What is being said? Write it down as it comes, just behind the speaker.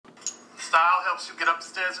style helps you get up the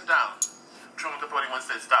stairs and down. Truman Capote once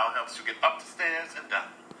said style helps you get up the stairs and down.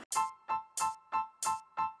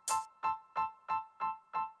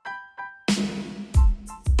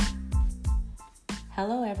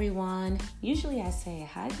 Hello everyone. Usually I say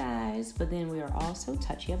hi guys, but then we are all so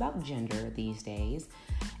touchy about gender these days.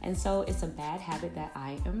 And so it's a bad habit that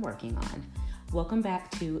I am working on. Welcome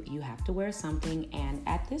back to You Have to Wear Something. And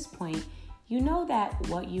at this point, you know that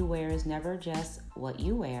what you wear is never just what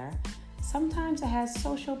you wear. Sometimes it has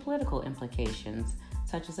social political implications,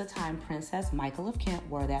 such as the time Princess Michael of Kent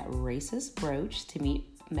wore that racist brooch to meet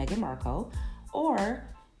Meghan Markle, or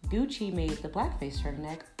Gucci made the blackface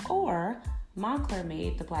turtleneck, or Moncler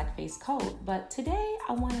made the blackface coat. But today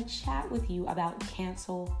I want to chat with you about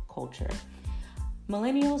cancel culture.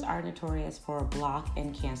 Millennials are notorious for block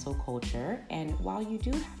and cancel culture, and while you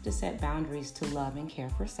do have to set boundaries to love and care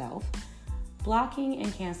for self, blocking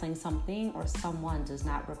and canceling something or someone does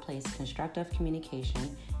not replace constructive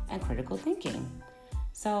communication and critical thinking.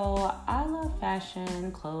 So I love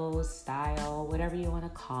fashion, clothes, style, whatever you want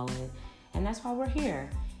to call it, and that's why we're here.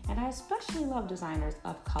 And I especially love designers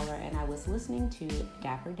of color, and I was listening to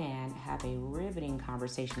Dapper Dan have a riveting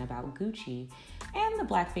conversation about Gucci and the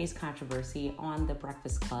blackface controversy on The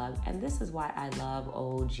Breakfast Club. And this is why I love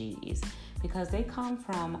OGs, because they come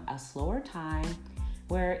from a slower time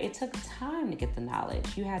where it took time to get the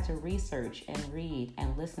knowledge. You had to research and read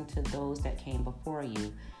and listen to those that came before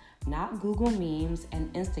you, not Google memes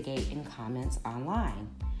and instigate in comments online.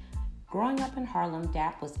 Growing up in Harlem,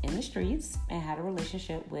 Dap was in the streets and had a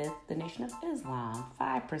relationship with the Nation of Islam,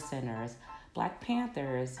 Five Percenters, Black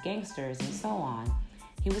Panthers, gangsters, and so on.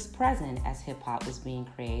 He was present as hip-hop was being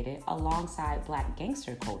created alongside Black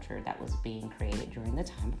gangster culture that was being created during the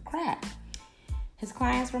time of crack. His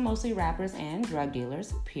clients were mostly rappers and drug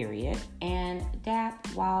dealers, period. And Dap,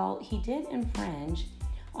 while he did infringe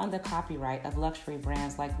on the copyright of luxury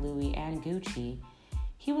brands like Louis and Gucci,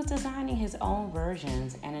 he was designing his own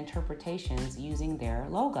versions and interpretations using their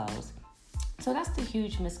logos. So that's the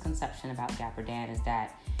huge misconception about Dapper Dan, is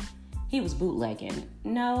that he was bootlegging.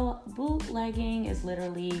 No, bootlegging is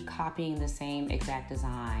literally copying the same exact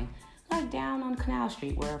design, like down on Canal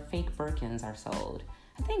Street where fake Birkins are sold.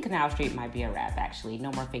 I think Canal Street might be a wrap, actually.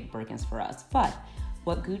 No more fake Birkins for us. But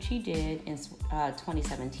what Gucci did in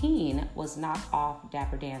 2017 was knock off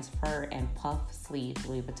Dapper Dan's fur and puff sleeve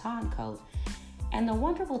Louis Vuitton coat. And the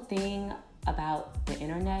wonderful thing about the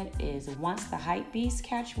internet is once the hype beasts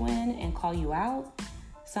catch wind and call you out,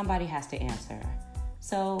 somebody has to answer.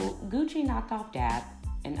 So Gucci knocked off Dap,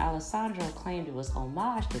 and Alessandro claimed it was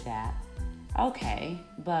homage to Dap. Okay,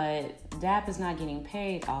 but Dap is not getting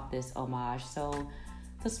paid off this homage, so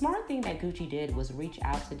the smart thing that Gucci did was reach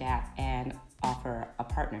out to Dap and offer a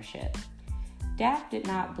partnership. Dap did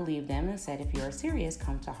not believe them and said, "If you're serious,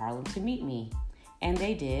 come to Harlem to meet me." And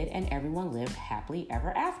they did, and everyone lived happily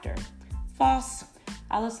ever after. False.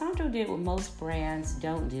 Alessandro did what most brands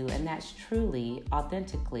don't do, and that's truly,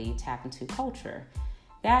 authentically tap into culture.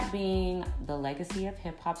 That being the legacy of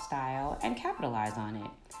hip-hop style and capitalize on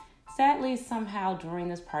it. Sadly, somehow during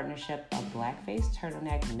this partnership, a blackface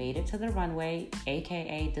turtleneck made it to the runway,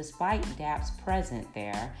 aka despite Dap's presence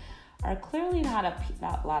there, are clearly not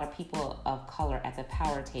a lot of people of color at the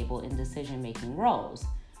power table in decision-making roles.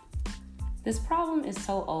 This problem is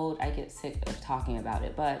so old, I get sick of talking about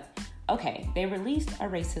it, but okay, they released a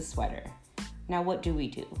racist sweater. Now what do?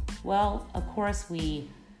 Well, of course we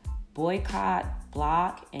boycott,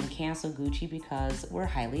 block, and cancel Gucci because we're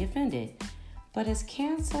highly offended. But is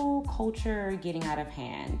cancel culture getting out of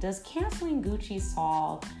hand? Does canceling Gucci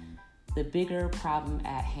solve the bigger problem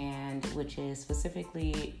at hand, which is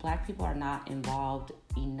specifically Black people are not involved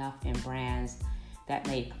enough in brands that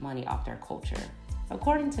make money off their culture?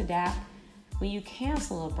 According to Dap, when you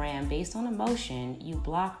cancel a brand based on emotion, you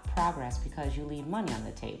block progress because you leave money on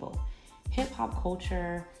the table. Hip-hop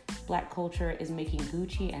culture, Black culture is making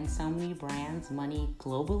Gucci and so many brands money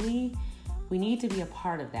globally. We need to be a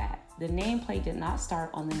part of that. The nameplate did not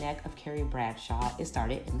start on the neck of Carrie Bradshaw. It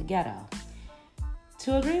started in the ghetto.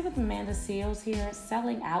 To agree with Amanda Seales here,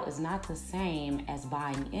 selling out is not the same as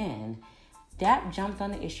buying in. Dap jumped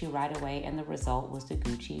on the issue right away, and the result was the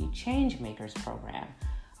Gucci Changemakers program.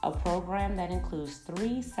 A program that includes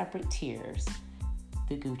 3 separate tiers: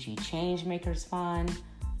 the Gucci Changemakers Fund,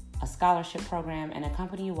 a scholarship program, and a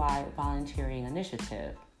company-wide volunteering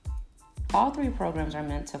initiative. All 3 programs are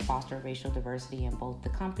meant to foster racial diversity in both the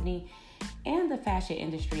company and the fashion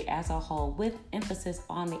industry as a whole, with emphasis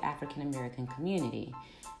on the African American community.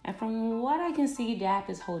 And from what I can see, Dap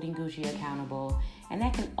is holding Gucci accountable, and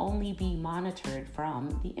that can only be monitored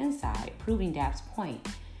from the inside, proving Dap's point.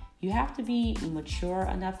 You have to be mature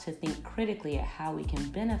enough to think critically at how we can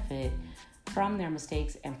benefit from their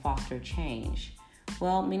mistakes and foster change.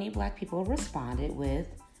 Well, many Black people responded with,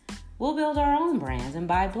 we'll build our own brands and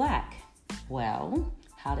buy Black. Well,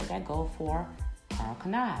 how did that go for Carl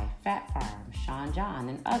Kanai, Fat Farm, Sean John,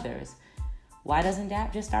 and others? Why doesn't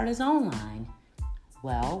DAP just start his own line?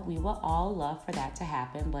 Well, we would all love for that to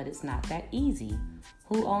happen, but it's not that easy.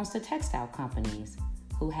 Who owns the textile companies?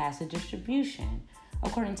 Who has the distribution?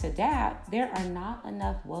 According to DAP, there are not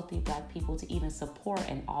enough wealthy Black people to even support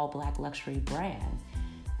an all-Black luxury brand.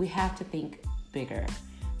 We have to think bigger.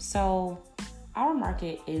 So our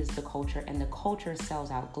market is the culture, and the culture sells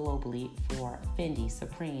out globally for Fendi,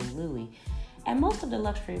 Supreme, Louis, and most of the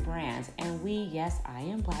luxury brands. And we, yes, I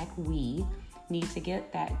am Black, we need to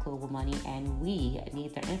get that global money, and we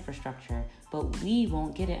need their infrastructure, but we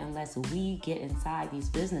won't get it unless we get inside these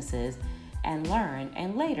businesses and learn,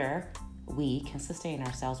 and later we can sustain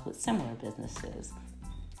ourselves with similar businesses.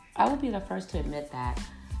 I will be the first to admit that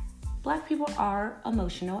Black people are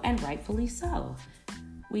emotional, and rightfully so.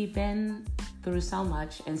 We've been through so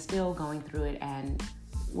much and still going through it, and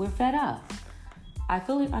we're fed up. I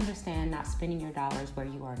fully understand not spending your dollars where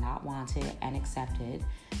you are not wanted and accepted,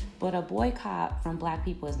 but a boycott from Black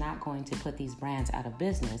people is not going to put these brands out of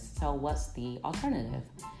business. So what's the alternative?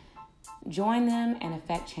 Join them and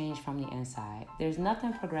affect change from the inside. There's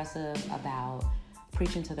nothing progressive about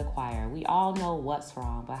preaching to the choir. We all know what's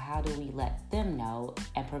wrong, but how do we let them know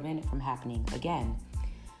and prevent it from happening again?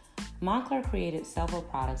 Moncler created several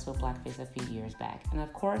products with blackface a few years back, and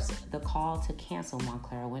of course, the call to cancel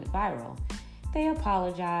Moncler went viral. They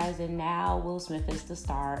apologized, and now Will Smith is the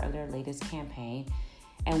star of their latest campaign,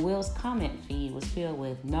 and Will's comment feed was filled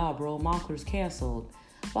with, "Nah, bro, Moncler's canceled."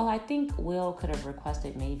 Well, I think Will could have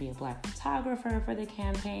requested maybe a Black photographer for the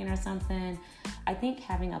campaign or something. I think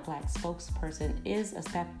having a Black spokesperson is a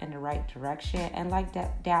step in the right direction, and like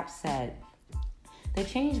DAP said, the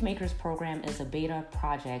Changemakers program is a beta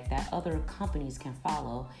project that other companies can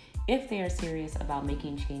follow if they are serious about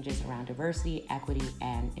making changes around diversity, equity,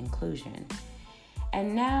 and inclusion.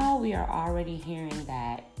 And now we are already hearing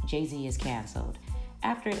that Jay-Z is canceled.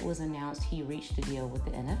 After it was announced he reached a deal with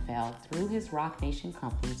the NFL through his Roc Nation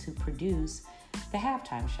company to produce the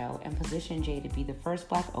halftime show and position Jay to be the first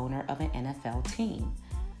Black owner of an NFL team.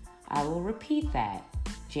 I will repeat that.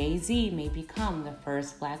 Jay-Z may become the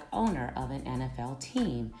first Black owner of an NFL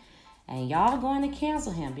team. And y'all going to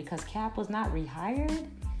cancel him because Cap was not rehired?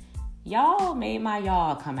 Y'all made my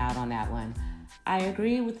y'all come out on that one. I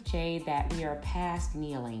agree with Jay that we are past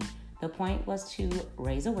kneeling. The point was to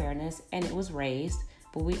raise awareness, and it was raised,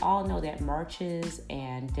 but we all know that marches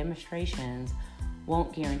and demonstrations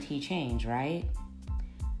won't guarantee change, right?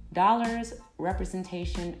 Dollars,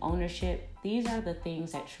 representation, ownership, these are the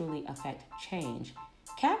things that truly affect change.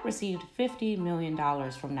 Cap received $50 million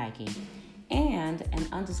from Nike and an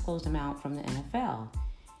undisclosed amount from the NFL.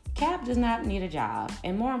 Cap does not need a job,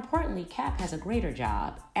 and more importantly, Cap has a greater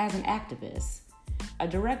job as an activist, a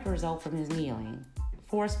direct result from his kneeling.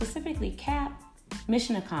 For specifically Cap,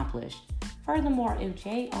 mission accomplished. Furthermore, if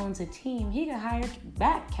Jay owns a team, he can hire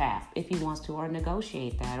back Cap if he wants to, or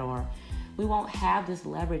negotiate that, or we won't have this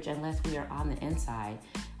leverage unless we are on the inside.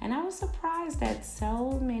 And I was surprised that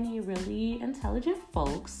so many really intelligent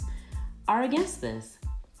folks are against this.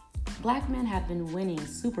 Black men have been winning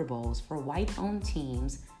Super Bowls for white-owned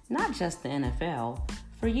teams, not just the NFL.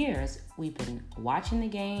 For years, we've been watching the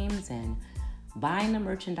games and buying the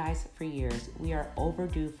merchandise for years. We are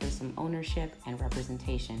overdue for some ownership and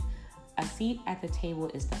representation. A seat at the table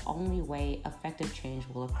is the only way effective change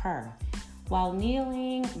will occur. While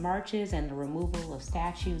kneeling, marches, and the removal of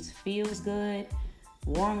statues feels good,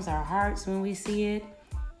 warms our hearts when we see it,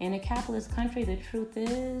 in a capitalist country, the truth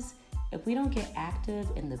is, if we don't get active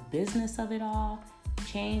in the business of it all,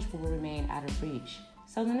 change will remain out of reach.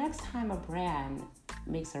 So the next time a brand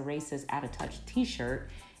makes a racist out-of-touch t-shirt,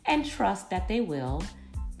 and trust that they will,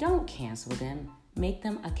 don't cancel them. Make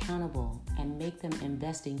them accountable and make them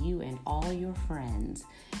invest in you and all your friends.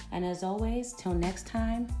 And as always, till next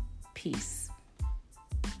time, peace.